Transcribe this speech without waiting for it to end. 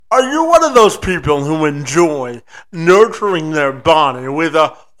Are you one of those people who enjoy nurturing their body with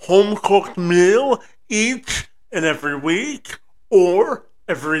a home-cooked meal each and every week or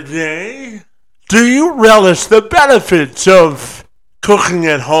every day? Do you relish the benefits of cooking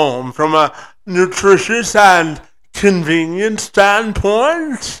at home from a nutritious and convenient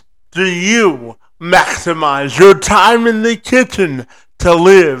standpoint? Do you maximize your time in the kitchen to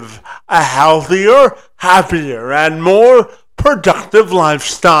live a healthier, happier, and more productive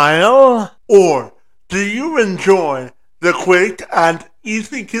lifestyle? Or do you enjoy the quick and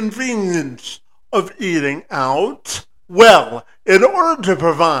easy convenience of eating out? Well, in order to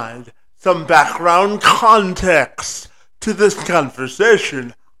provide some background context to this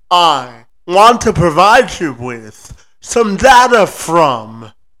conversation, I want to provide you with some data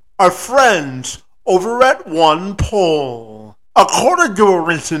from our friends over at One Poll. According to a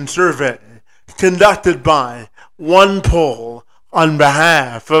recent survey conducted by One Poll on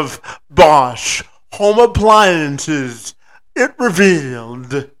behalf of Bosch Home Appliances, it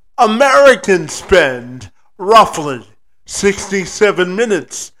revealed Americans spend roughly 67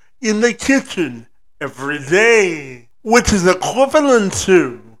 minutes in the kitchen every day, which is equivalent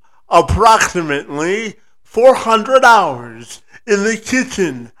to approximately 400 hours in the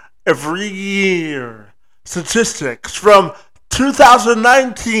kitchen every year. Statistics from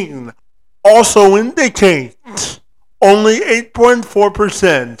 2019 also indicate only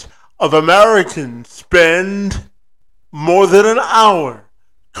 8.4% of Americans spend more than an hour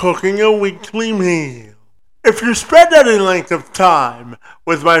cooking a weekly meal. If you spend any length of time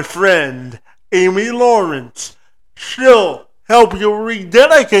with my friend Amy Lawrence, she'll help you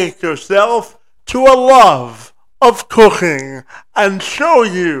rededicate yourself to a love of cooking and show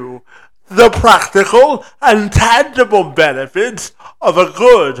you the practical and tangible benefits of a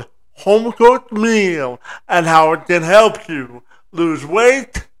good home-cooked meal and how it can help you lose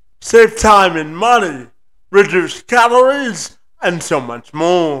weight, save time and money, reduce calories, and so much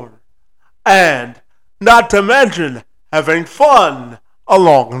more. And not to mention having fun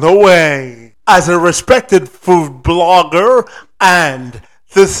along the way. As a respected food blogger and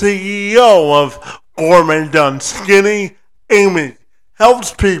the CEO of Gourmet Done Skinny, Amy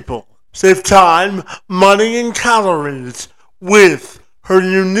helps people save time, money, and calories with her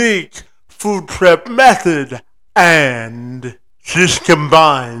unique food prep method, and she's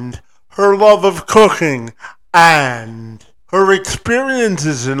combined her love of cooking and her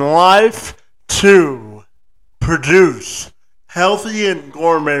experiences in life to produce healthy and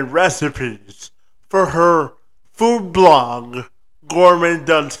gourmet recipes for her food blog,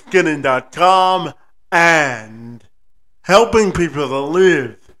 gourmetdoneskinny.com, and helping people to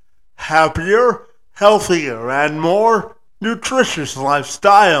live happier, healthier, and more nutritious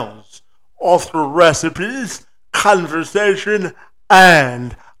lifestyles, all through recipes, conversation,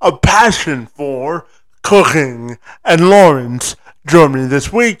 and a passion for cooking. And Lawrence joined me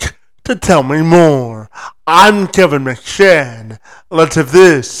this week to tell me more. I'm Kevin McShann. Let's have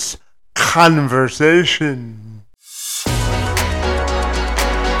this conversation.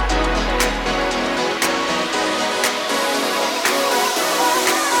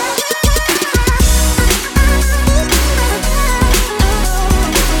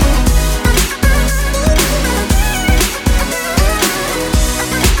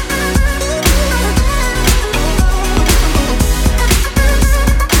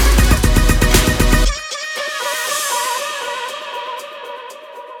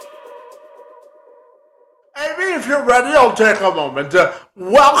 If you're ready, I'll take a moment to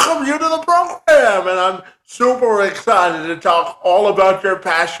welcome you to the program, and I'm super excited to talk all about your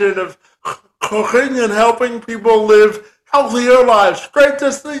passion of cooking and helping people live healthier lives. Great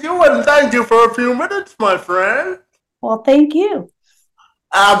to see you, and thank you for a few minutes, my friend. Well, thank you.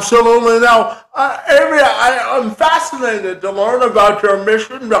 Absolutely. Now, Amy, I'm fascinated to learn about your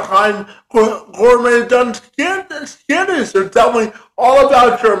mission behind Gourmet Done Skinny. So tell me all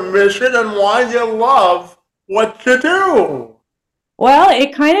about your mission and why you love what you do. Well,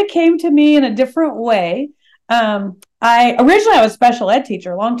 it kind of came to me in a different way. I was a special ed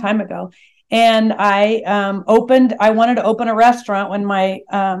teacher a long time ago, and I wanted to open a restaurant when my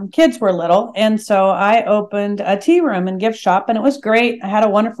kids were little, and so I opened a tea room and gift shop, and it was great. I had a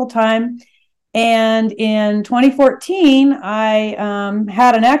wonderful time. And in 2014, I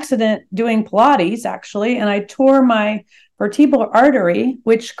had an accident doing Pilates, actually, and I tore my vertebral artery,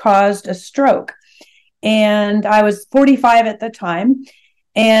 which caused a stroke. And I was 45 at the time,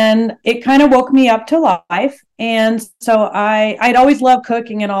 and it kind of woke me up to life. And so I'd always loved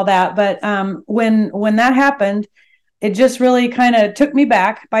cooking and all that, but when that happened, it just really kind of took me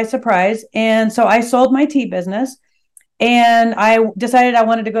back by surprise. And so I sold my tea business, and I decided I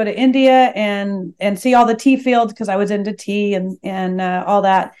wanted to go to India and see all the tea fields because I was into tea and all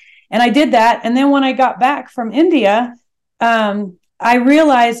that. And I did that. And then when I got back from India, I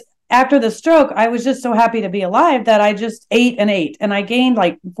realized after the stroke, I was just so happy to be alive that I just ate and ate, and I gained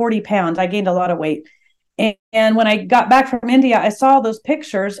like 40 pounds. I gained a lot of weight. And when I got back from India, I saw those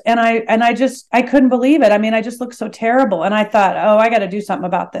pictures, and I couldn't believe it. I mean, I just looked so terrible, and I thought, oh, I got to do something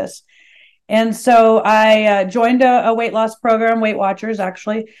about this. And so I joined a weight loss program, Weight Watchers,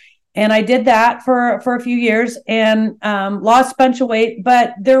 actually. And I did that for a few years and lost a bunch of weight.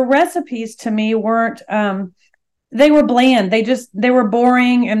 But their recipes to me weren't, they were bland. They were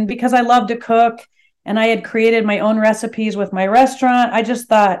boring. And because I love to cook and I had created my own recipes with my restaurant, I just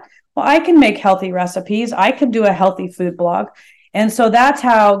thought, well, I can make healthy recipes. I can do a healthy food blog. And so that's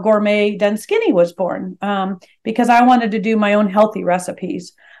how Gourmet Done Skinny was born, because I wanted to do my own healthy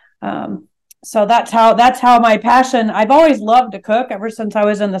recipes. So that's how my passion. I've always loved to cook ever since I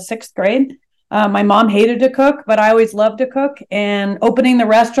was in the 6th grade. My mom hated to cook, but I always loved to cook. And opening the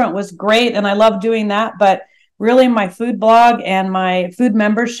restaurant was great, and I loved doing that. But really, my food blog and my food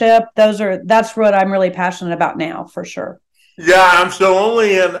membership, that's what I'm really passionate about now, for sure. Yeah,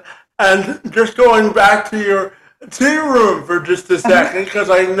 absolutely. And just going back to your tea room for just a Uh-huh. second,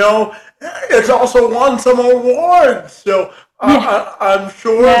 because I know it's also won some awards. So Yeah. I'm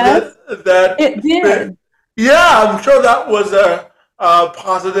sure Yes, it that did. yeah, I'm sure that was a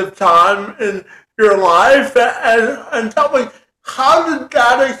positive time in your life. And tell me, how did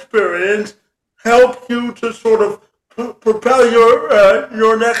that experience help you to sort of propel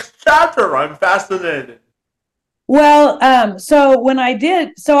your next chapter? I'm fascinated. Well, so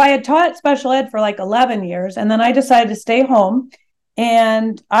I had taught special ed for like 11 years, and then I decided to stay home.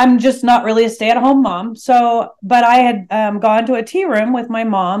 And I'm just not really a stay-at-home mom. So, but I had gone to a tea room with my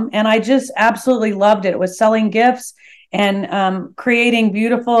mom, and I just absolutely loved it. It was selling gifts and creating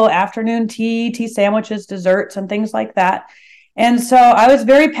beautiful afternoon tea sandwiches, desserts, and things like that. And so I was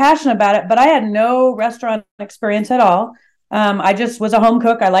very passionate about it, but I had no restaurant experience at all. I just was a home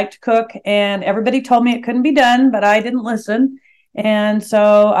cook. I liked to cook, and everybody told me it couldn't be done, but I didn't listen. And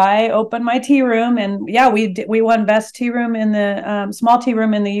so I opened my tea room, and yeah, we won best tea room in the small tea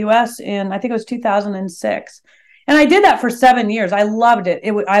room in the U.S. in, I think it was 2006, and I did that for 7 years. I loved it.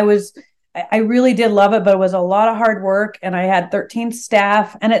 I really did love it, but it was a lot of hard work, and I had 13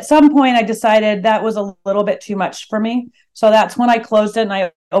 staff. And at some point, I decided that was a little bit too much for me. So that's when I closed it and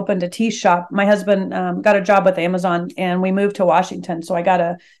I opened a tea shop. My husband got a job with Amazon, and we moved to Washington. So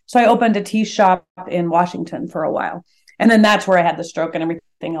I opened a tea shop in Washington for a while, and then that's where I had the stroke and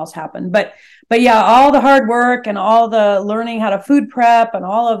everything else happened. But yeah, all the hard work and all the learning how to food prep and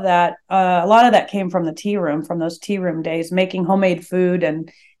all of that, a lot of that came from the tea room, from those tea room days, making homemade food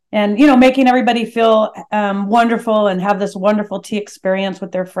and making everybody feel wonderful and have this wonderful tea experience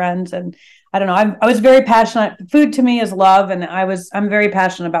with their friends. And I don't know, I was very passionate. Food to me is love, and I'm very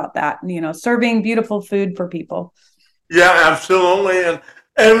passionate about that, serving beautiful food for people. Yeah, absolutely.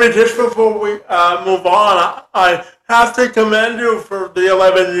 And just before we move on, I have to commend you for the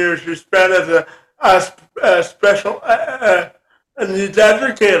 11 years you spent as a special needs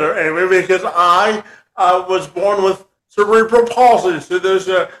educator, Amy, because I was born with cerebral palsy, so there's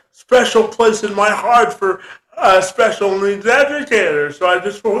a special place in my heart for special needs educators. So I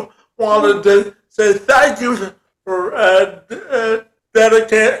just wanted to say thank you for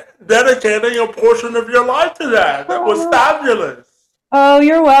dedicating a portion of your life to that. That was Oh, fabulous.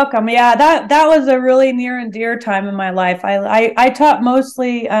 you're welcome. Yeah, that was a really near and dear time in my life. I taught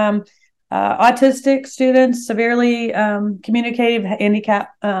mostly autistic students, severely communicative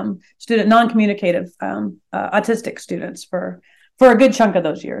handicap student, non-communicative autistic students for a good chunk of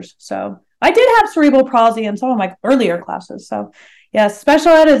those years. So I did have cerebral palsy in some of my earlier classes. So yeah,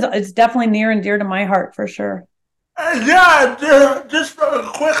 special ed is definitely near and dear to my heart, for sure. Yeah, just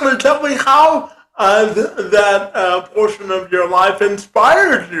quickly tell me how that portion of your life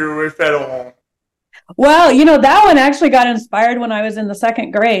inspired you, if at all. Well, that one actually got inspired when I was in the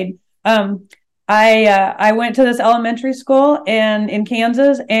 2nd grade. I went to this elementary school and in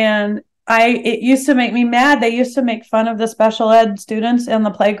Kansas, and it used to make me mad. They used to make fun of the special ed students in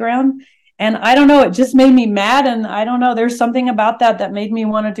the playground, and I don't know, it just made me mad. And I don't know, there's something about that made me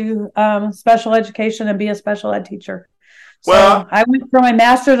want to do special education and be a special ed teacher. So Well, I went for my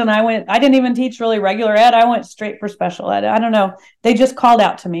master's, and I didn't even teach really regular ed. I went straight for special ed. I don't know. They just called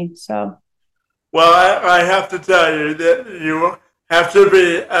out to me. So well, I have to tell you that you have to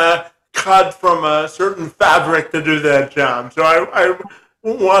be cut from a certain fabric to do that job. So I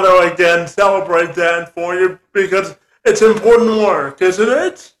want to again celebrate that for you because it's important work, isn't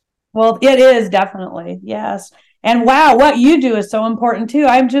it? well, it is definitely. Yes. And wow, what you do is so important too.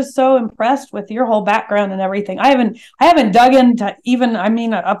 I'm just so impressed with your whole background and everything. I haven't dug into even, I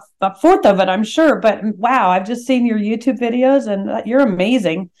mean, a fourth of it, I'm sure, but wow, I've just seen your YouTube videos and you're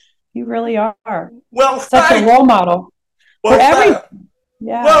amazing. You really are Well, such a thanks. role model for Well, every, th-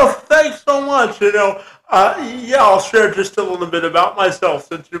 yeah. Well, thanks so much. Yeah, I'll share just a little bit about myself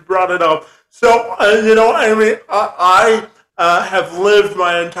since you brought it up. So, Amy, I have lived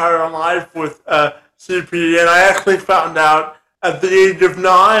my entire life with CP, and I actually found out at the age of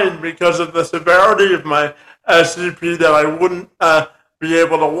 9 because of the severity of my CP that I wouldn't be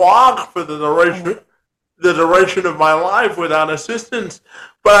able to walk for Oh, the duration of my life without assistance.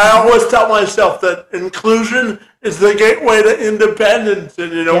 But I mhm. always tell myself that inclusion is the gateway to independence,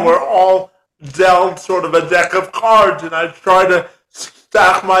 and we're Yes. all dealt sort of a deck of cards, and I try to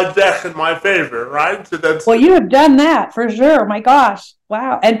stack my deck in my favor, right? So that's Well, you have done that for sure. My gosh.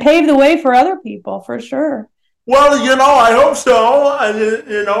 Wow. And paved the way for other people for sure. well, I hope so.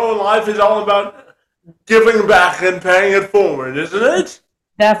 And life is all about giving back and paying it forward, isn't it?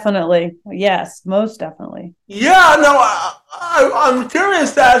 Definitely. Yes, most definitely. Yeah, no, I'm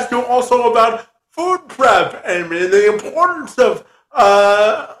curious to ask you also about food prep, Amy, and the importance of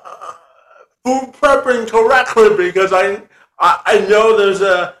uh, food prepping correctly because I know there's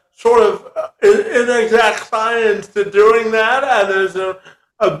a sort of inexact science to doing that, and there's a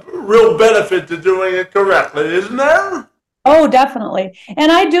real benefit to doing it correctly, isn't there? Oh, definitely.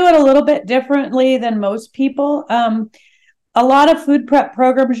 And I do it a little bit differently than most people. A lot of food prep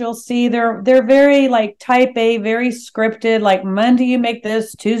programs you'll see they're very like type A, very scripted, like Monday you make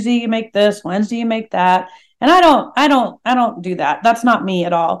this, Tuesday you make this, Wednesday you make that. And I don't do that. That's not me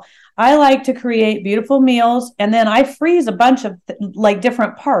at all. I like to create beautiful meals and then I freeze a bunch of like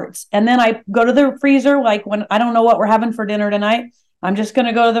different parts. And then I go to the freezer, like when I don't know what we're having for dinner tonight. I'm just going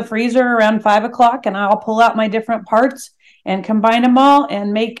to go to the freezer around 5 o'clock and I'll pull out my different parts and combine them all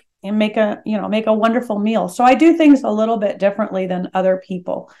and make a wonderful meal. So I do things a little bit differently than other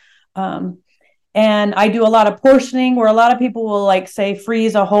people. Um, and I do a lot of portioning where a lot of people will like say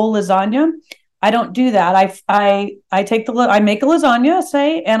freeze a whole lasagna. I don't do that. I make a lasagna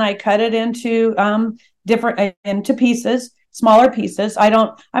say and I cut it into different into pieces, smaller pieces.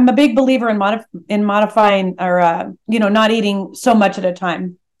 I'm a big believer in modifying or not eating so much at a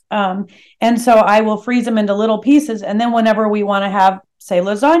time. Um, and so I will freeze them into little pieces. And then whenever we want to have, say,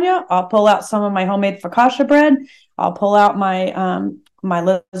 lasagna, I'll pull out some of my homemade focaccia bread. I'll pull out my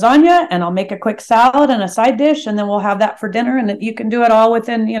lasagna and I'll make a quick salad and a side dish. And then we'll have that for dinner. And you can do it all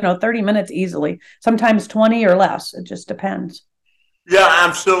within, 30 minutes easily, sometimes 20 or less. It just depends. Yeah,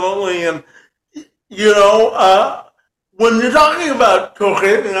 absolutely. And you know, uh, when you're talking about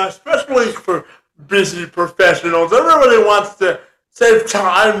cooking, especially for busy professionals, everybody wants to save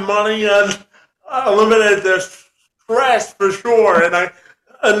time, money, and eliminate their stress for sure. And I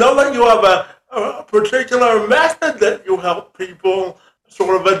know that you have a particular method that you help people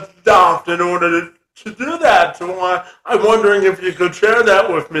sort of adopt in order to do that. So I'm wondering if you could share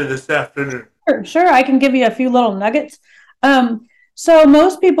that with me this afternoon. Sure, I can give you a few little nuggets. Um, so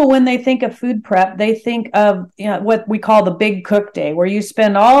most people, when they think of food prep, they think of what we call the big cook day, where you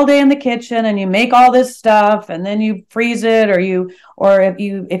spend all day in the kitchen and you make all this stuff, and then you freeze it, or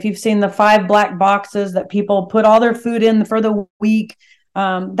if you've seen the 5 black boxes that people put all their food in for the week.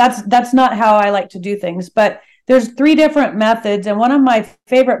 That's not how I like to do things, but there's 3 different methods, and one of my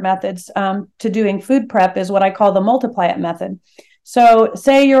favorite methods to doing food prep is what I call the multiply it method. So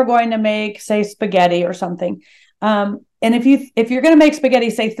say you're going to make, say, spaghetti or something. And if you're going to make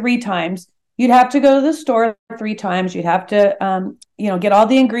spaghetti, say 3 times, you'd have to go to the store 3 times. You'd have to, get all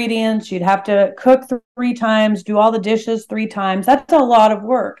the ingredients. You'd have to cook 3 times, do all the dishes 3 times. That's a lot of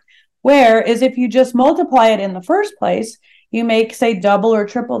work. Whereas if you just multiply it in the first place, you make, say, double or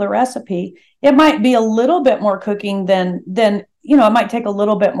triple the recipe. It might be a little bit more cooking than it might take a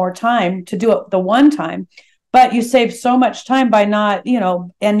little bit more time to do it the one time, but you save so much time by not,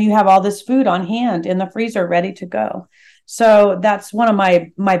 and you have all this food on hand in the freezer ready to go. So that's one of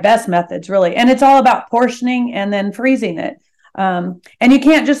my best methods, really. And it's all about portioning and then freezing it. And you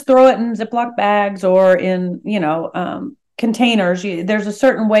can't just throw it in Ziploc bags or in, containers. There's a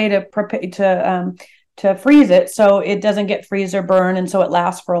certain way to prepare to freeze it so it doesn't get freeze or burn, and so it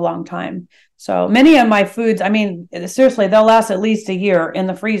lasts for a long time. So many of my foods, I mean, seriously, they'll last at least a year in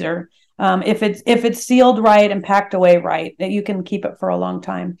the freezer. If it's sealed right and packed away right, that you can keep it for a long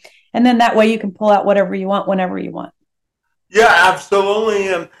time, and then that way you can pull out whatever you want whenever you want. Yeah, absolutely.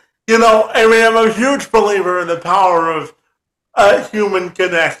 And, I mean, I'm a huge believer in the power of human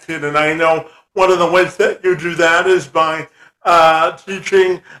connection. And I know one of the ways that you do that is by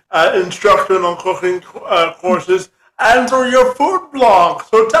teaching instructional cooking courses and through your food blog.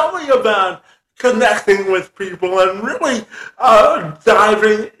 So tell me about connecting with people and really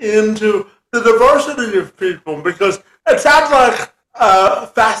diving into the diversity of people, because it sounds like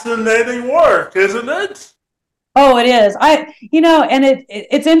fascinating work, isn't it? Oh, it is. And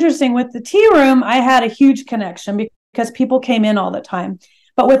it's interesting with the tea room. I had a huge connection because people came in all the time.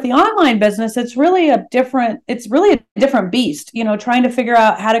 But with the online business, it's really a different beast, trying to figure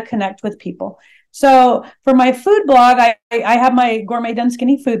out how to connect with people. So for my food blog, I have my Gourmet Done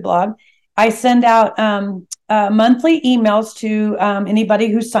Skinny food blog. I send out monthly emails to anybody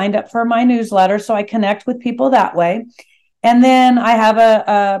who signed up for my newsletter. So I connect with people that way. And then I have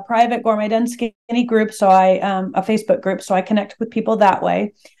a private Gourmet Done Skinny group, a Facebook group, so I connect with people that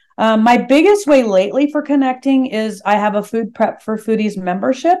way. My biggest way lately for connecting is I have a Food Prep for Foodies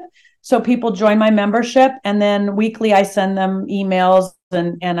membership. So people join my membership, and then weekly I send them emails,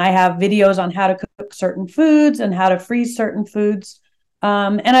 and I have videos on how to cook certain foods and how to freeze certain foods.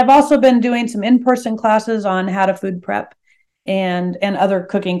 And I've also been doing some in-person classes on how to food prep and other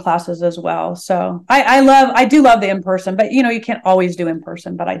cooking classes as well. So I do love the in-person, but you can't always do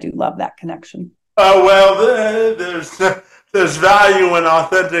in-person, but I do love that connection. Oh well, there's value in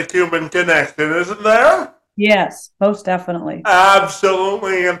authentic human connection, isn't there? Yes, most definitely.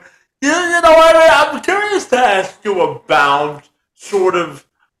 Absolutely. And I mean, I'm curious to ask you about sort of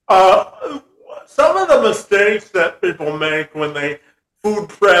some of the mistakes that people make when they food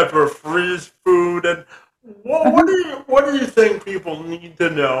prep or freeze food, and what do you think people need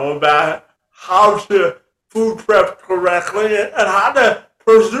to know about how to food prep correctly and how to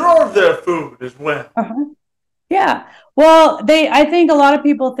preserve their food as well? Uh-huh. Yeah. Well, I think a lot of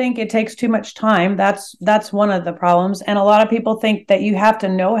people think it takes too much time. That's one of the problems. And a lot of people think that you have to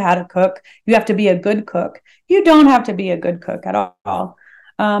know how to cook. You have to be a good cook. You don't have to be a good cook at all.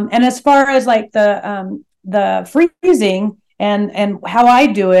 And as far as like the freezing and how I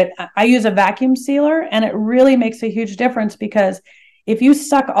do it, I use a vacuum sealer, and it really makes a huge difference because if you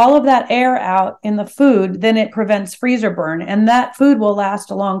suck all of that air out in the food, then it prevents freezer burn, and that food will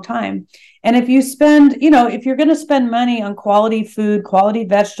last a long time. And if you're going to spend money on quality food, quality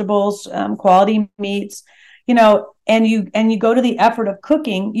vegetables, quality meats, and you go to the effort of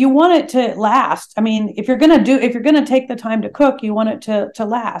cooking, you want it to last. I mean, if you're going to take the time to cook, you want it to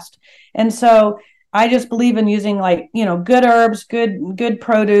last. And so I just believe in using good herbs, good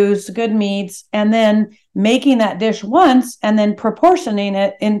produce, good meats, and then making that dish once and then proportioning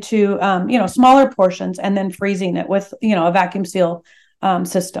it into smaller portions and then freezing it with a vacuum seal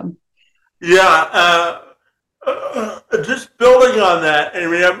system. Yeah, just building on that,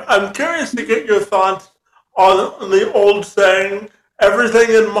 Amy, I'm curious to get your thoughts on the old saying, everything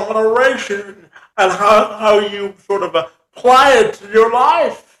in moderation, and how you sort of apply it to your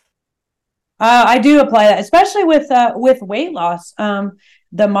life. I do apply that, especially with weight loss,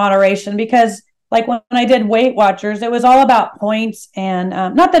 the moderation, because like when I did Weight Watchers, it was all about points, and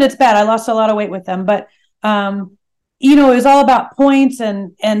not that it's bad. I lost a lot of weight with them, but it was all about points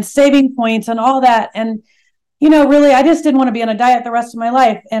and saving points and all that. And really, I just didn't want to be on a diet the rest of my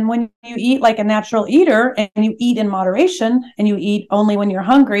life. And when you eat like a natural eater and you eat in moderation and you eat only when you're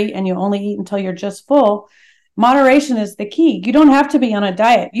hungry and you only eat until you're just full, moderation is the key. You don't have to be on a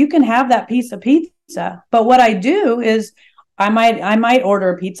diet. You can have that piece of pizza. But what I do is I might order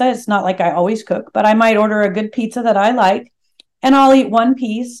a pizza. It's not like I always cook, but I might order a good pizza that I like, and I'll eat one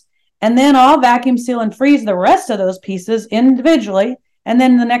piece, and then I'll vacuum seal and freeze the rest of those pieces individually. And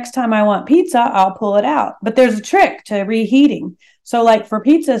then the next time I want pizza, I'll pull it out. But there's a trick to reheating. So like for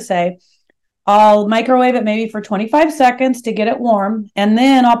pizza, say, I'll microwave it maybe for 25 seconds to get it warm, and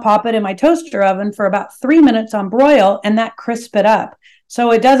then I'll pop it in my toaster oven for about 3 minutes on broil, and that crisp it up.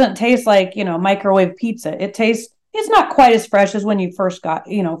 So it doesn't taste like, microwave pizza. It's not quite as fresh as when you first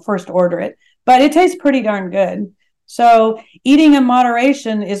order it, but it tastes pretty darn good. So eating in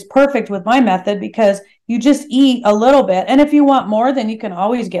moderation is perfect with my method because you just eat a little bit. And if you want more, then you can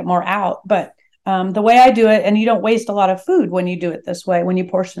always get more out. But the way I do it, and you don't waste a lot of food when you do it this way, when you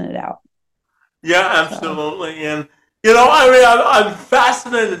portion it out. Yeah, So. absolutely. And, I mean, I'm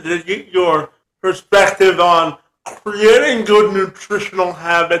fascinated to get your perspective on creating good nutritional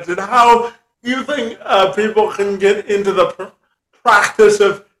habits and how you think people can get into the practice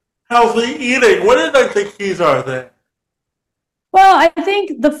of healthy eating. What do you think the keys are there? Well, I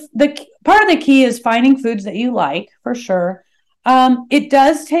think the part of the key is finding foods that you like for sure. It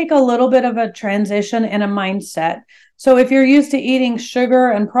does take a little bit of a transition and a mindset. So if you're used to eating sugar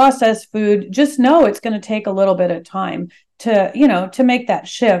and processed food, just know it's going to take a little bit of time to make that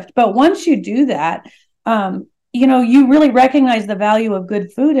shift. But once you do that, you really recognize the value of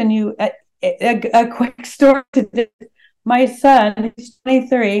good food. And a quick story to my son, he's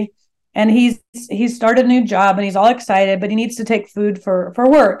 23, and he's started a new job, and he's all excited, but he needs to take food for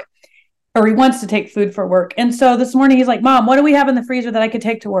work, or he wants to take food for work. And so this morning he's like, Mom, what do we have in the freezer that I could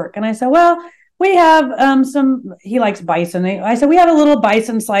take to work? And I said, well, we have he likes bison. I said, we have a little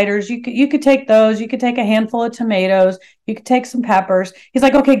bison sliders. You could take those. You could take a handful of tomatoes. You could take some peppers. He's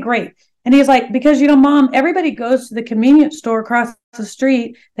like, okay, great. And he's like, because, Mom, everybody goes to the convenience store across the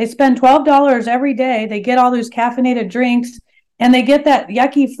street. They spend $12 every day. They get all those caffeinated drinks, and they get that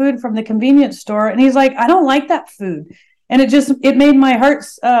yucky food from the convenience store. And he's like, I don't like that food. And it made my heart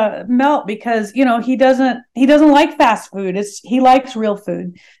melt, because he doesn't like fast food. He likes real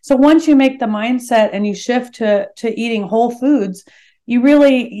food. So once you make the mindset and you shift to eating whole foods, you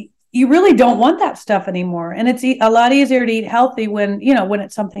really don't want that stuff anymore. And it's a lot easier to eat healthy when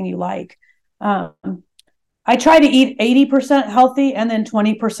it's something you like. um, I try to eat 80% healthy, and then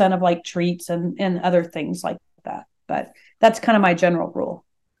 20% of like treats and other things like that, but that's kind of my general rule.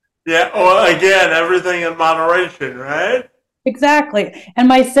 Yeah, well, again, everything in moderation, right? Exactly. And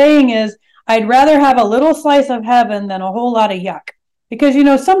my saying is, I'd rather have a little slice of heaven than a whole lot of yuck. Because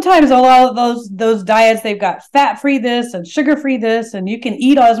sometimes a lot of those diets, they've got fat-free this and sugar-free this, and you can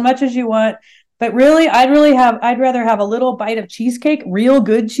eat as much as you want. But really, I'd rather have a little bite of cheesecake, real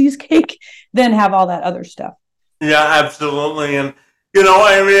good cheesecake, than have all that other stuff. Yeah, absolutely. And,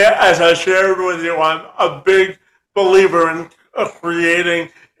 Amy, as I shared with you, I'm a big believer in creating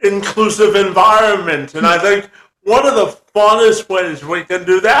inclusive environments. And I think one of the funnest ways we can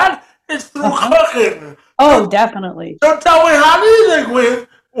do that is through Uh-huh. cooking. Oh, So, definitely. so tell me, how do you think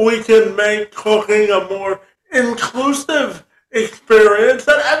we can make cooking a more inclusive experience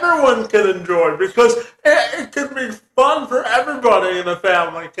that everyone can enjoy? Because it can be fun for everybody in a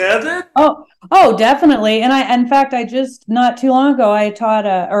family, can't it? Oh, definitely. And in fact, I just not too long ago, I taught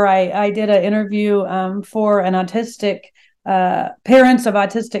or I did an interview for an autistic parents of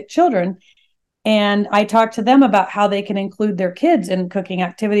autistic children. And I talked to them about how they can include their kids in cooking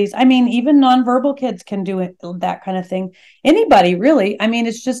activities. I mean, even nonverbal kids can do that kind of thing. Anybody, really. I mean,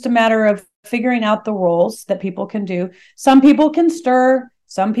 it's just a matter of figuring out the roles that people can do. Some people can stir.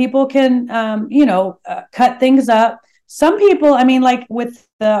 Some people can, cut things up. Some people, I mean, like with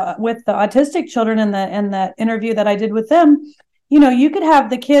the autistic children and that interview that I did with them, you could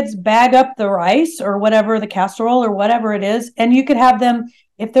have the kids bag up the rice or whatever, the casserole or whatever it is, and you could have them,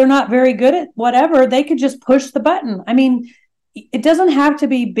 if they're not very good at whatever, they could just push the button. I mean, it doesn't have to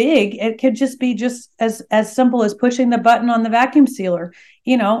be big. It could just be just as simple as pushing the button on the vacuum sealer,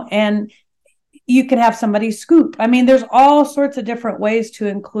 and you could have somebody scoop. I mean, there's all sorts of different ways to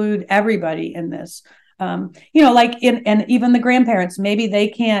include everybody in this. Like and even the grandparents, maybe they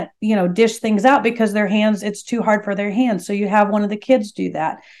can't, dish things out because their hands, it's too hard for their hands. So you have one of the kids do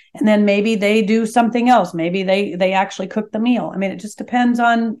that. And then maybe they do something else. Maybe they actually cook the meal. I mean, it just depends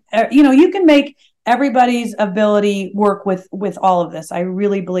on, you can make everybody's ability work with all of this. I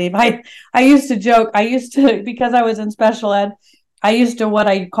really believe. I used to joke, because I was in special ed,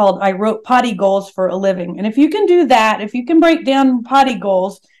 I wrote potty goals for a living. And if you can do that, if you can break down potty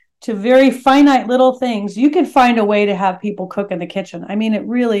goals to very finite little things, you could find a way to have people cook in the kitchen. I mean,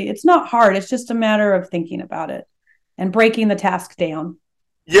 it's not hard. It's just a matter of thinking about it and breaking the task down.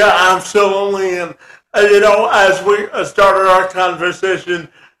 Yeah, absolutely. And, as we started our conversation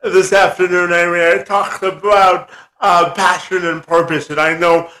this afternoon, Amy, I talked about passion and purpose. And I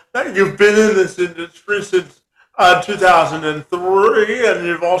know that you've been in this industry since 2003, and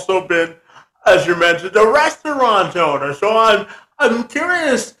you've also been, as you mentioned, a restaurant owner. So I'm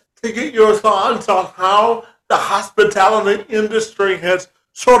curious to get your thoughts on how the hospitality industry has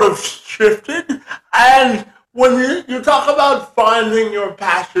sort of shifted. And when you talk about finding your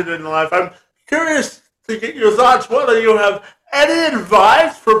passion in life, I'm curious to get your thoughts, whether you have any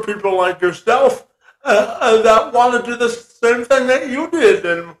advice for people like yourself that want to do the same thing that you did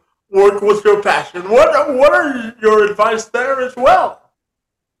and work with your passion. What are your advice there as well?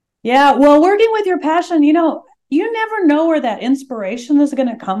 Yeah, well, working with your passion, you never know where that inspiration is going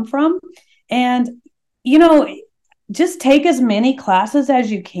to come from. And, you know, just take as many classes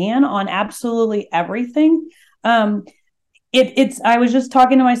as you can on absolutely everything. Um, I was just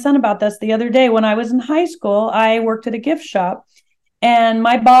talking to my son about this the other day. When I was in high school, I worked at a gift shop, and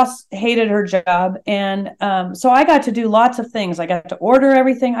my boss hated her job. And so I got to do lots of things. I got to order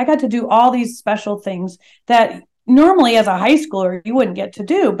everything. I got to do all these special things that normally as a high schooler you wouldn't get to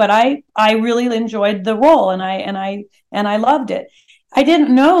do, but I really enjoyed the role, and I loved it. I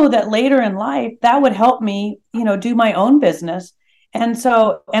didn't know that later in life that would help me, do my own business. And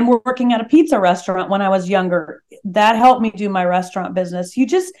we're working at a pizza restaurant when I was younger. That helped me do my restaurant business. You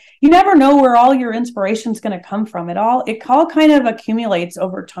never know where all your inspiration is going to come from. It all kind of accumulates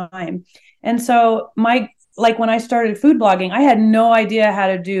over time. And so like when I started food blogging, I had no idea how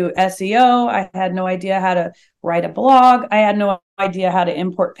to do SEO. I had no idea how to write a blog. I had no idea how to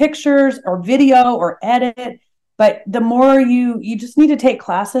import pictures or video or edit. But the more you just need to take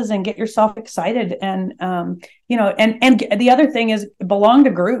classes and get yourself excited. And and the other thing is belong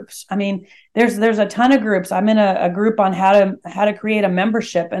to groups. I mean, there's a ton of groups. I'm in a group on how to create a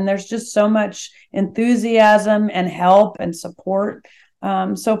membership, and there's just so much enthusiasm and help and support.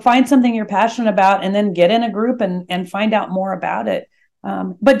 So find something you're passionate about, and then get in a group and find out more about it.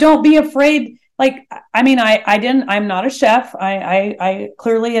 But don't be afraid. Like, I mean, I'm not a chef. I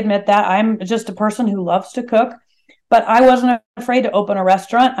clearly admit that. I'm just a person who loves to cook, but I wasn't afraid to open a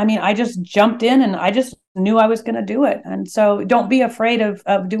restaurant. I mean, I just jumped in and I just knew I was going to do it. And so don't be afraid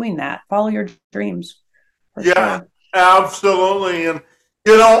of doing that. Follow your dreams for Yeah, sure. absolutely. And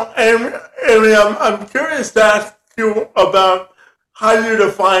Amy, I'm curious to ask you about how you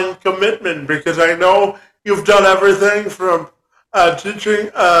define commitment, because I know you've done everything from teaching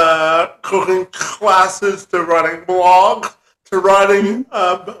cooking classes to writing blogs to writing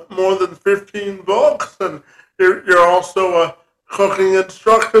Mm-hmm. more than 15 books, and you're also a cooking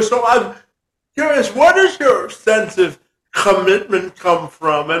instructor. So I'm curious, where does your sense of commitment come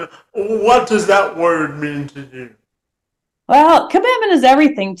from, and what does that word mean to you? Well, commitment is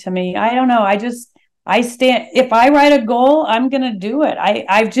everything to me. I don't know. I stand, if I write a goal, I'm going to do it.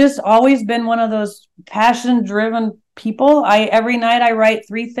 I've just always been one of those passion driven people. Every night I write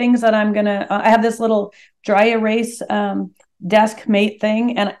three things that I have this little dry erase, desk mate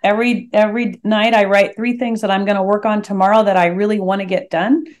thing. And every night I write three things that I'm going to work on tomorrow that I really want to get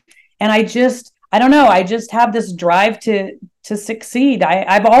done. And I don't know. I just have this drive to succeed.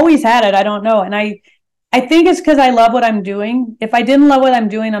 I've always had it. I don't know. And I think it's because I love what I'm doing. If I didn't love what I'm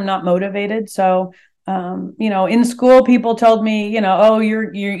doing, I'm not motivated. So, in school, people told me, oh,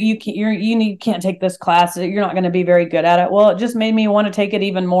 you can't take this class. You're not going to be very good at it. Well, it just made me want to take it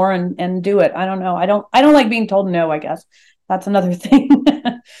even more and do it. I don't know. I don't like being told no, I guess. That's another thing.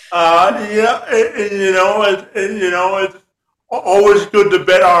 Yeah, it's always good to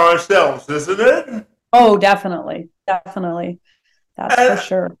bet on ourselves, isn't it? Oh, definitely. Definitely. That's for And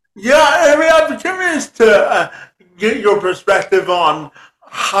sure. yeah, I mean, I'm curious to get your perspective on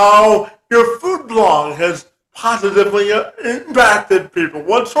how your food blog has positively impacted people.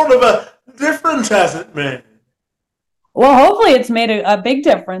 What sort of a difference has it made? Well, hopefully it's made a big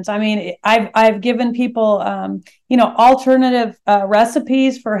difference. I mean, I've given people, alternative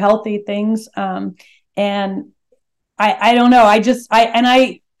recipes for healthy things, and I don't know. I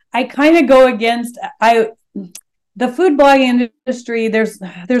kind of go against the food blogging industry.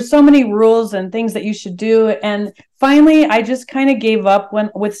 There's so many rules and things that you should do, and finally, I just kind of gave up when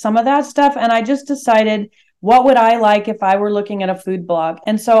with some of that stuff, and I just decided what would I like if I were looking at a food blog,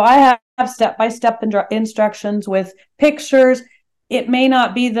 and so I have step-by-step instructions with pictures. It may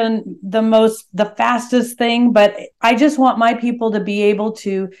not be the fastest thing, but I just want my people to be able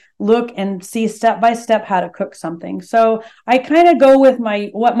to look and see step by step how to cook something. So I kind of go with my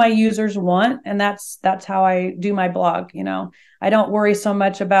what my users want, and that's how I do my blog. I don't worry so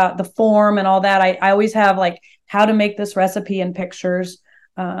much about the form and all that. I always have like how to make this recipe and pictures.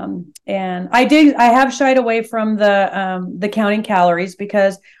 And I have shied away from the counting calories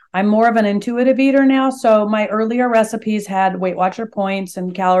because I'm more of an intuitive eater now. So my earlier recipes had Weight Watcher points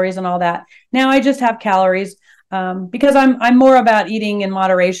and calories and all that. Now I just have calories, because I'm more about eating in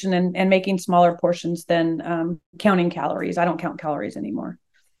moderation and making smaller portions than counting calories. I don't count calories anymore.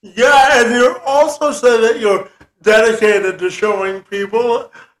 Yeah, and you also say that you're dedicated to showing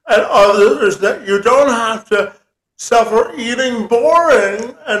people and others that you don't have to suffer eating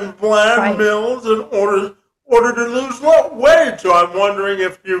boring and bland Right. meals in order to lose weight. So I'm wondering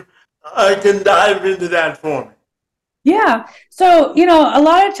if you can dive into that for me. Yeah. So, a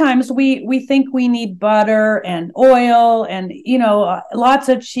lot of times we think we need butter and oil and, lots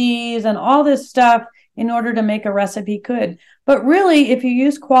of cheese and all this stuff in order to make a recipe good. But really, if you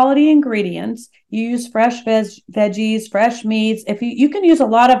use quality ingredients, you use fresh veggies, fresh meats, if you can use a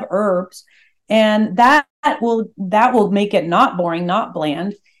lot of herbs, and that will make it not boring, not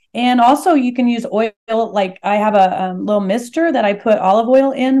bland. And also you can use oil. Like I have a little mister that I put olive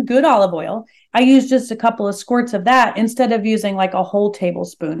oil in, good olive oil. I use just a couple of squirts of that instead of using like a whole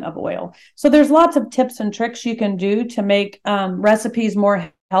tablespoon of oil. So there's lots of tips and tricks you can do to make recipes more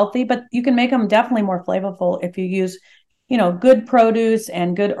healthy, but you can make them definitely more flavorful if you use, good produce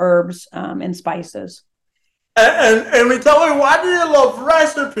and good herbs and spices. And tell me, why do you love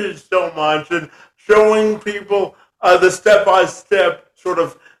recipes so much and showing people the step by step sort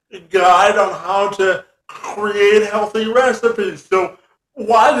of guide on how to create healthy recipes? So,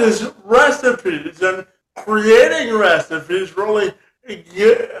 why does recipes and creating recipes really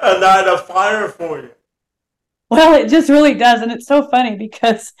get a night of fire for you? Well, it just really does, and it's so funny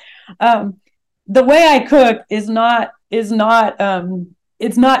because um, the way I cook is not it's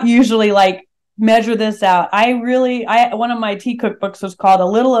not usually like measure this out. I one of my tea cookbooks was called A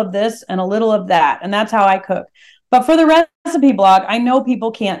Little of This and a Little of That, and that's how I cook. But for the recipe blog, I know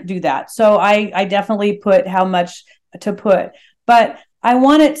people can't do that, so I definitely put how much to put. But I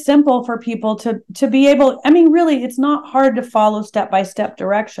want it simple for people to be able. I mean, really, it's not hard to follow step by step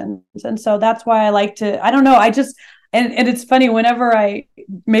directions, and so that's why I like to. I don't know. I just and it's funny whenever I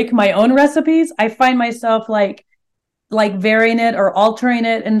make my own recipes, I find myself like varying it or altering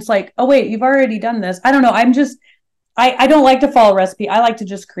it, and it's like, oh wait, you've already done this. I don't know. I don't like to follow a recipe. I like to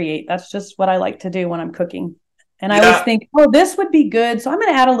just create. That's just what I like to do when I'm cooking. And I always Yeah, think, oh, this would be good, so I'm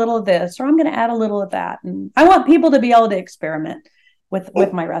going to add a little of this, or I'm going to add a little of that. And I want people to be able to experiment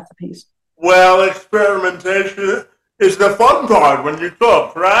with my recipes. well, experimentation is the fun part when you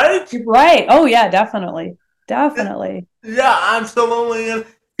cook, right? You're right. Oh yeah, definitely, definitely. Yeah, absolutely. And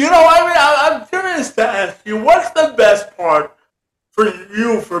I mean, I'm curious to ask you, what's the best part for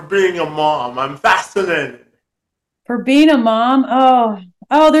you for being a mom? I'm fascinated. For being a mom,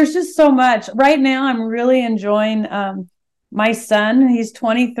 there's just so much. Right now, I'm really enjoying my son. He's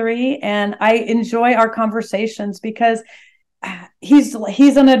 23, and I enjoy our conversations because he's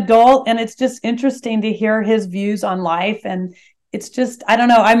an adult, and it's just interesting to hear his views on life. And it's just, I don't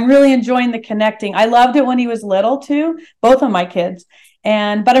know, I'm really enjoying the connecting. I loved it when he was little too, both of my kids.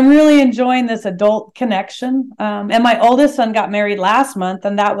 But I'm really enjoying this adult connection. And my oldest son got married last month,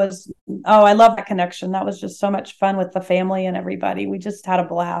 and that was, oh, I love that connection. That was just so much fun with the family and everybody. We just had a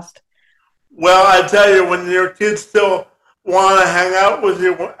blast. Well, I tell you, when your kids still want to hang out with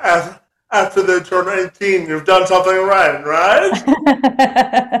you after they turn 18, you've done something right,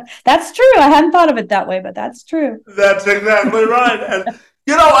 right? That's true. I hadn't thought of it that way, but that's true. That's exactly right. And,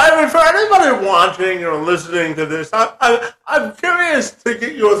 I mean, for anybody watching or listening to this, I'm curious to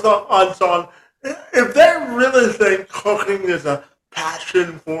get your thoughts on if they really think cooking is a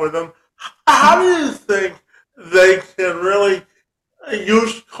passion for them. How do you think they can really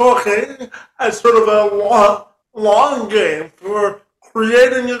use cooking as sort of a long game for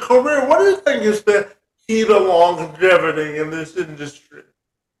creating a career? What do you think is the key to longevity in this industry?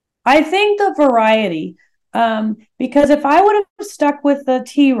 I think the variety, because if I would have stuck with the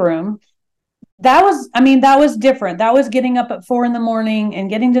tea room, that was different. That was getting up at 4 in the morning and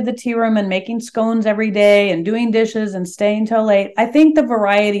getting to the tea room and making scones every day and doing dishes and staying till late. I think the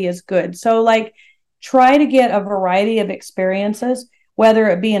variety is good. So, like, try to get a variety of experiences, whether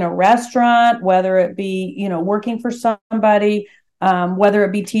it be in a restaurant, whether it be, working for somebody, whether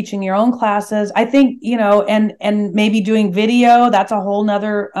it be teaching your own classes. I think, and maybe doing video, that's a whole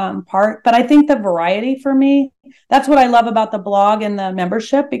nother part. But I think the variety for me, that's what I love about the blog and the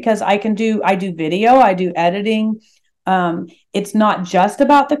membership, because I do video, I do editing. It's not just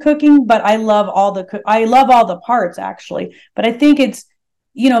about the cooking, but I love all the parts actually. But I think it's,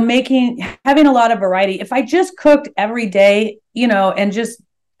 having a lot of variety. If I just cooked every day, and just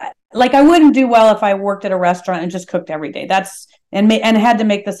like, I wouldn't do well if I worked at a restaurant and just cooked every day. And had to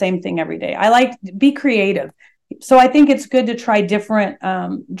make the same thing every day. I like to be creative. So I think it's good to try different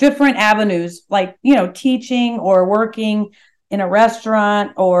avenues, like, teaching or working in a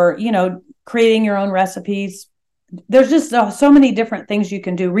restaurant, or, creating your own recipes. There's just so many different things you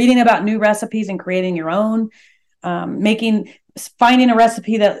can do. Reading about new recipes and creating your own, finding a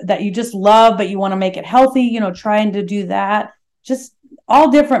recipe that you just love, but you want to make it healthy, trying to do that. Just all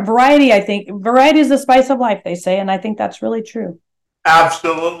different variety. I think variety is the spice of life, they say. And I think that's really true.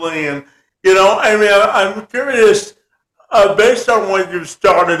 Absolutely. And, I mean, I'm curious, based on when you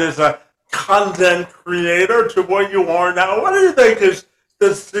started as a content creator to what you are now, what do you think is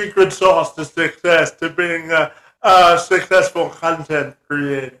the secret sauce to success, to being a successful content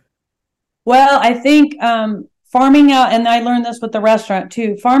creator? Well, I think farming out, and I learned this with the restaurant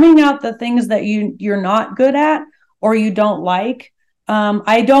too, farming out the things that you're not good at or you don't like.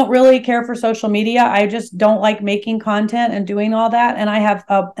 I don't really care for social media. I just don't like making content and doing all that. And I have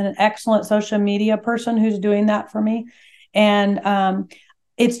an excellent social media person who's doing that for me. And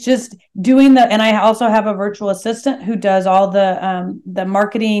it's just and I also have a virtual assistant who does all the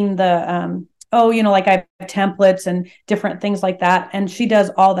marketing, like, I have templates and different things like that. And she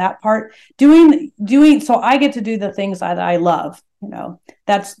does all that part so I get to do the things that I love.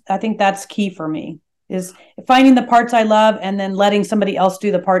 I think that's key for me, is finding the parts I love and then letting somebody else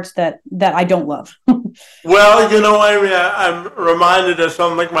do the parts that I don't love. Well, Amy, I'm reminded of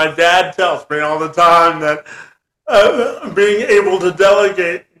something like my dad tells me all the time that being able to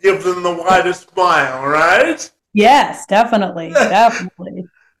delegate gives them the widest smile, right? Yes, definitely. Definitely.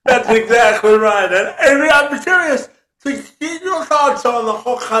 That's exactly right. And Amy, I'm curious to get your thoughts on the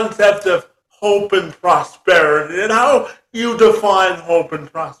whole concept of hope and prosperity and how you define hope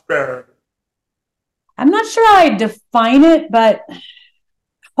and prosperity. I'm not sure how I define it, but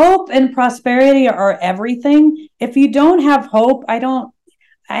hope and prosperity are everything. If you don't have hope, I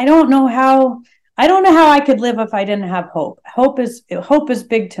don't know how I could live if I didn't have hope. Hope is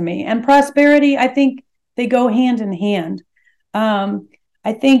big to me. And prosperity, I think they go hand in hand. Um,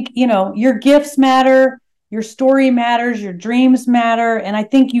 I think, your gifts matter, your story matters, your dreams matter, and I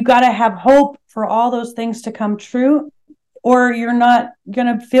think you got to have hope for all those things to come true, or you're not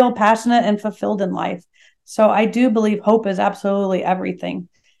going to feel passionate and fulfilled in life. So I do believe hope is absolutely everything.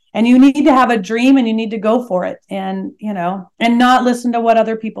 And you need to have a dream and you need to go for it, and not listen to what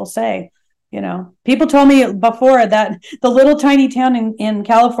other people say. People told me before that the little tiny town in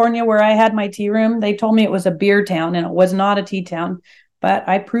California where I had my tea room, they told me it was a beer town and it was not a tea town, but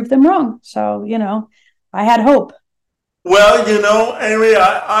I proved them wrong. So, I had hope. Well, Amy,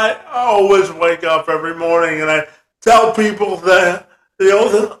 I always wake up every morning and I tell people that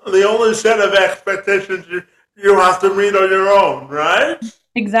the only set of expectations you have to meet are your own, right?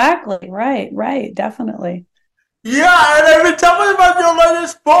 Exactly. Right. Right. Definitely. Yeah, and Amy, tell me about your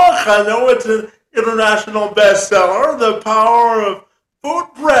latest book. I know it's an international bestseller, The Power of Food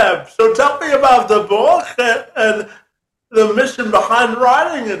Prep. So tell me about the book and the mission behind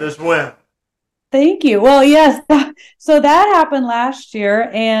writing it as well. Thank you. Well, yes. So that happened last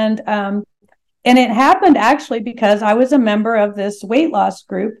year, and it happened actually because I was a member of this weight loss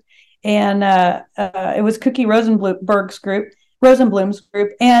group, and it was Cookie Rosenblum's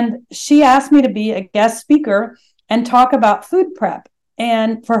group, and she asked me to be a guest speaker and talk about food prep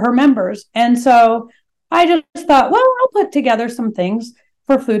and for her members. And so I just thought, well, I'll put together some things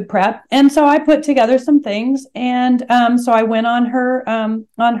for food prep, and so I put together some things, and so I went on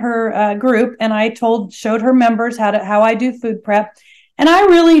her group, and I showed her members how I do food prep. And I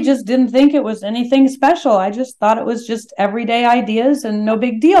really just didn't think it was anything special. I just thought it was just everyday ideas and no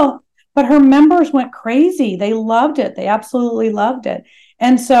big deal. But her members went crazy. They loved it. They absolutely loved it.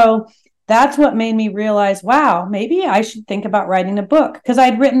 And so that's what made me realize, wow, maybe I should think about writing a book, because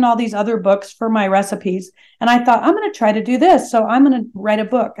I'd written all these other books for my recipes. And I thought, I'm going to try to do this. So I'm going to write a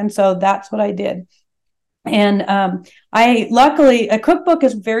book. And so that's what I did. And I luckily, a cookbook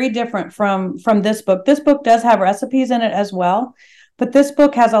is very different from this book. This book does have recipes in it as well, but this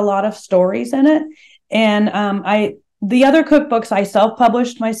book has a lot of stories in it. And the other cookbooks I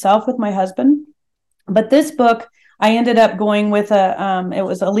self-published myself with my husband, but this book I ended up going with it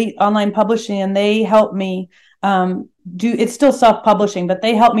was Elite Online Publishing, and they helped me it's still self-publishing, but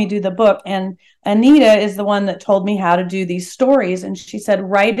they helped me do the book. And Anita is the one that told me how to do these stories. And she said,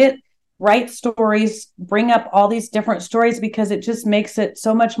 write stories, bring up all these different stories, because it just makes it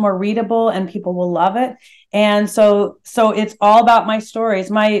so much more readable and people will love it. And so it's all about my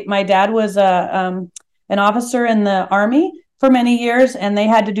stories. My dad was an officer in the Army for many years, and they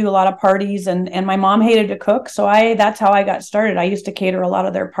had to do a lot of parties, and my mom hated to cook. So that's how I got started. I used to cater a lot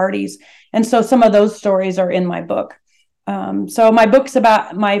of their parties. And so some of those stories are in my book. So my book's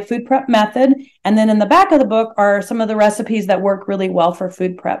about my food prep method. And then in the back of the book are some of the recipes that work really well for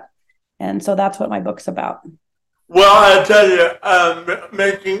food prep. And so that's what my book's about. Well, I tell you,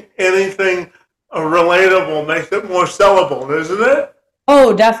 making anything relatable makes it more sellable, isn't it?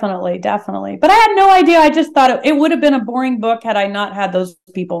 Oh, definitely, definitely. But I had no idea. I just thought it would have been a boring book had I not had those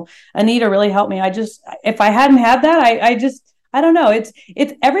people. Anita really helped me. If I hadn't had that, I don't know. It's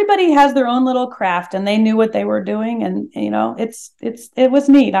everybody has their own little craft, and they knew what they were doing, and it was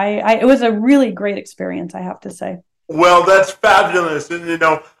neat. It was a really great experience, I have to say. Well, that's fabulous, and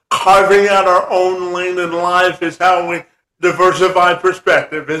carving out our own lane in life is how we diversify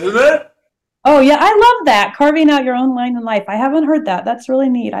perspective, isn't it? Oh, yeah, I love that. Carving out your own line in life. I haven't heard that. That's really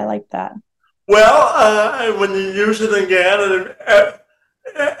neat. I like that. Well, when you use it again,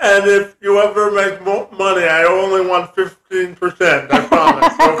 and if you ever make more money, I only want 15%, I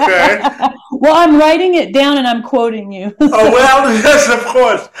promise, okay? Well, I'm writing it down and I'm quoting you. Oh, well, yes, of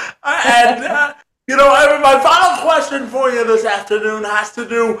course. And, my final question for you this afternoon has to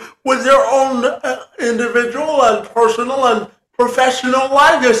do with your own individual and personal and professional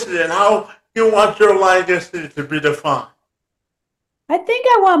legacy and how you want your legacy to be defined. I think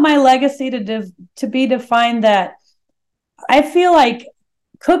I want my legacy to be defined that I feel like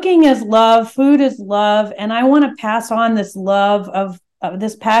cooking is love, food is love, and I want to pass on this love of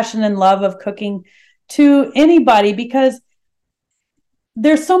this passion and love of cooking to anybody, because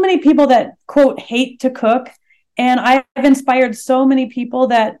there's so many people that quote hate to cook, and I've inspired so many people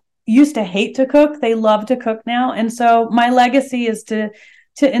that used to hate to cook, they love to cook now. And so my legacy is to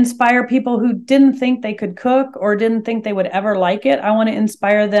inspire people who didn't think they could cook or didn't think they would ever like it. I want to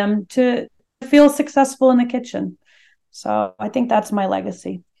inspire them to feel successful in the kitchen. So I think that's my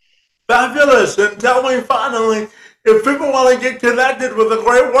legacy. Fabulous. And tell me finally, if people want to get connected with the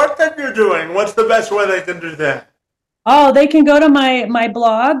great work that you're doing, what's the best way they can do that? Oh, they can go to my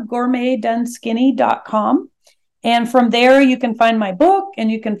blog, gourmetdoneskinny.com. And from there, you can find my book and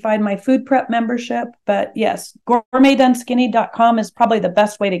you can find my food prep membership. But yes, gourmetdoneskinny.com is probably the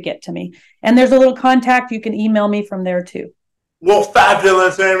best way to get to me. And there's a little contact. You can email me from there too. Well,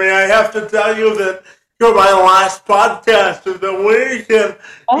 fabulous, Amy. I have to tell you that you're my last podcast of the week, and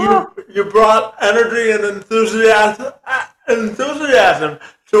you brought energy and enthusiasm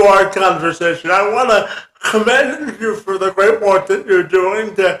to our conversation. I want to commend you for the great work that you're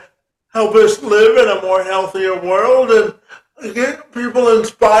doing to help us live in a more healthier world and get people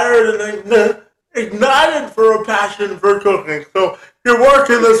inspired and ignited for a passion for cooking. So your work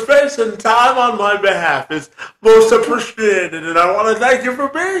in the space and time on my behalf is most appreciated, and I want to thank you for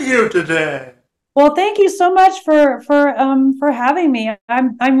being here today. Well, thank you so much for having me.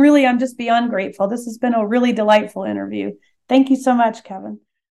 I'm just beyond grateful. This has been a really delightful interview. Thank you so much, Kevin.